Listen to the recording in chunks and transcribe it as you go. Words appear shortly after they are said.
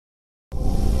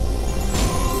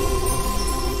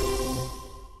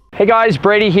Hey guys,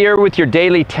 Brady here with your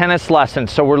daily tennis lesson.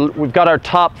 So we've got our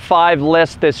top 5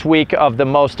 list this week of the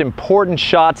most important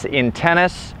shots in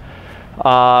tennis.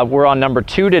 We're on number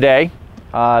 2 today.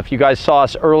 If you guys saw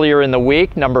us earlier in the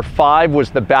week, number 5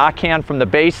 was the backhand from the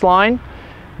baseline.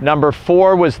 Number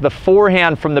 4 was the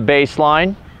forehand from the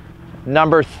baseline.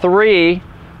 Number 3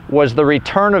 was the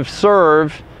return of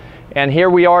serve. And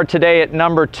here we are today at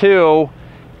number 2.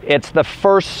 It's the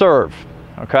first serve.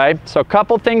 Okay, so a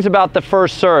couple things about the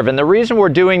first serve, and the reason we're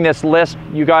doing this list,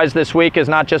 you guys, this week is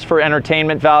not just for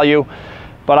entertainment value,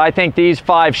 but I think these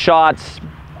 5 shots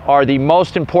are the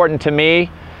most important to me,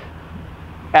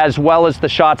 as well as the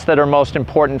shots that are most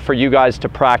important for you guys to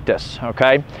practice.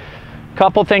 Okay,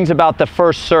 couple things about the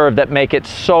first serve that make it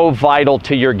so vital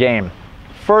to your game.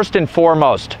 First and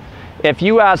foremost, if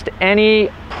you asked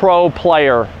any pro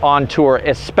player on tour,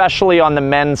 especially on the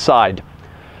men's side,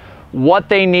 what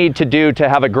they need to do to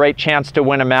have a great chance to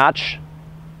win a match,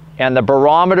 and the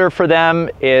barometer for them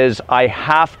is I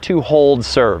have to hold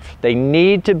serve. They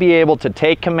need to be able to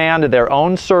take command of their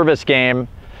own service game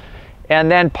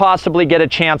and then possibly get a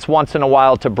chance once in a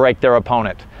while to break their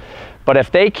opponent. But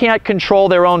if they can't control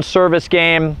their own service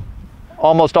game,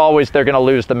 almost always they're going to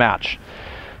lose the match.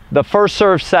 The first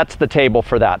serve sets the table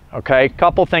for that, okay?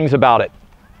 Couple things about it.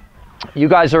 You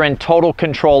guys are in total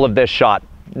control of this shot.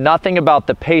 Nothing about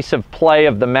the pace of play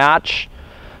of the match,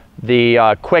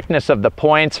 the quickness of the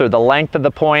points or the length of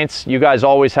the points. You guys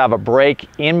always have a break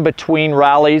in between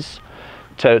rallies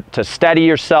to steady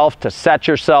yourself, to set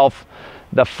yourself.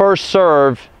 The first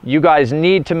serve, you guys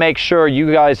need to make sure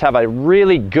you guys have a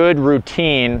really good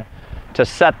routine to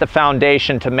set the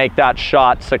foundation to make that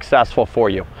shot successful for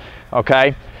you,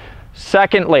 okay?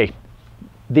 Secondly,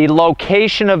 the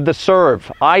location of the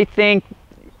serve. I think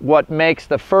what makes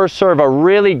the first serve a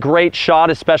really great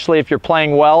shot, especially if you're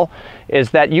playing well,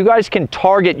 is that you guys can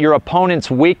target your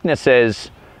opponent's weaknesses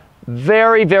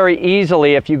very, very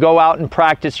easily if you go out and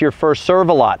practice your first serve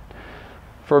a lot.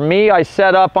 For me, I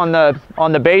set up on the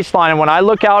baseline, and when I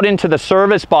look out into the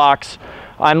service box,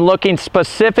 I'm looking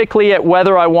specifically at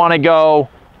whether I want to go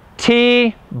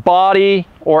tee, body,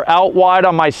 or out wide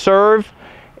on my serve.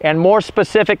 And more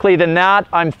specifically than that,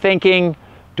 I'm thinking,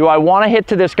 do I want to hit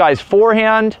to this guy's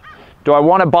forehand? Do I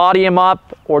want to body him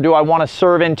up? Or do I want to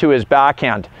serve into his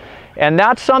backhand? And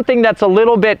that's something that's a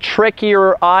little bit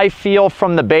trickier, I feel,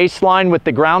 from the baseline with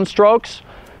the ground strokes,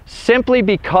 simply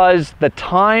because the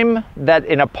time that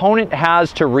an opponent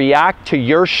has to react to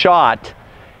your shot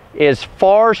is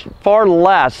far, far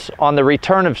less on the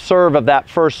return of serve of that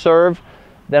first serve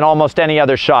than almost any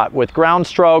other shot. With ground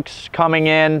strokes coming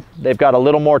in, they've got a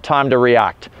little more time to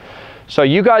react. So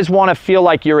you guys want to feel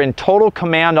like you're in total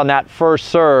command on that first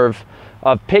serve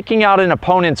of picking out an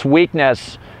opponent's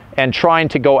weakness and trying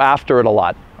to go after it a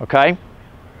lot, okay?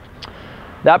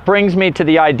 That brings me to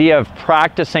the idea of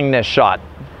practicing this shot.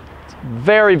 It's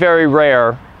very, very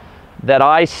rare that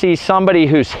I see somebody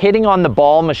who's hitting on the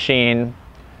ball machine,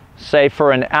 say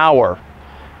for an hour,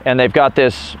 and they've got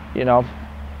this,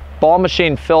 ball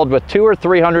machine filled with 200 or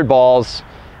 300 balls.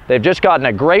 They've just gotten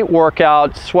a great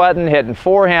workout, sweating, hitting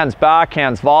forehands,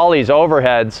 backhands, volleys,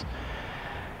 overheads.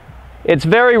 It's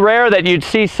very rare that you'd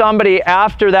see somebody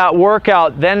after that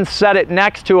workout then set it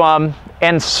next to them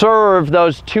and serve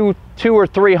those 200 or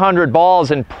 300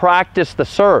 balls and practice the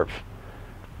serve.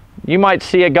 You might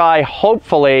see a guy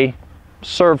hopefully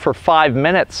serve for 5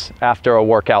 minutes after a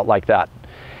workout like that.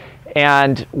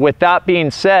 And with that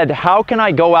being said, how can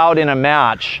I go out in a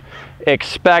match,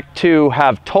 expect to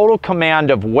have total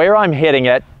command of where I'm hitting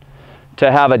it,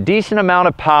 to have a decent amount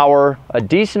of power, a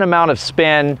decent amount of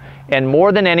spin, and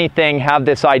more than anything, have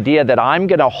this idea that I'm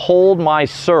going to hold my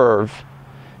serve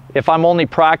if I'm only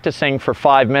practicing for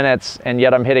 5 minutes and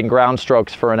yet I'm hitting ground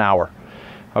strokes for an hour,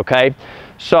 okay?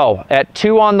 So at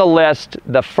 2 on the list,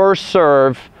 the first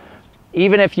serve,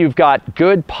 even if you've got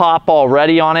good pop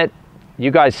already on it, you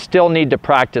guys still need to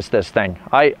practice this thing.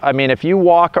 I mean, if you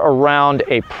walk around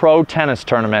a pro tennis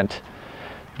tournament,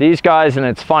 these guys, and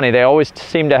it's funny, they always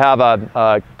seem to have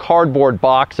a cardboard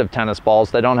box of tennis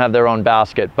balls. They don't have their own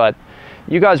basket, but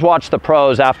you guys watch the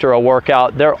pros after a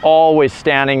workout, they're always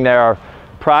standing there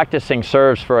practicing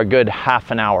serves for a good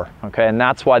half an hour, okay? And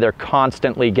that's why they're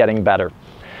constantly getting better.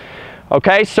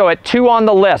 Okay, so at 2 on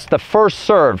the list, the first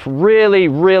serve, really,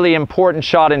 really important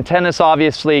shot in tennis,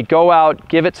 obviously. Go out,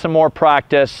 give it some more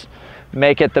practice,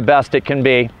 make it the best it can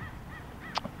be.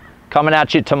 Coming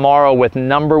at you tomorrow with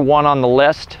number 1 on the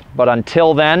list, but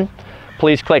until then,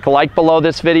 please click like below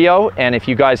this video, and if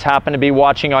you guys happen to be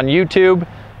watching on YouTube,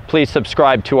 please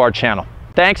subscribe to our channel.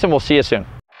 Thanks, and we'll see you soon.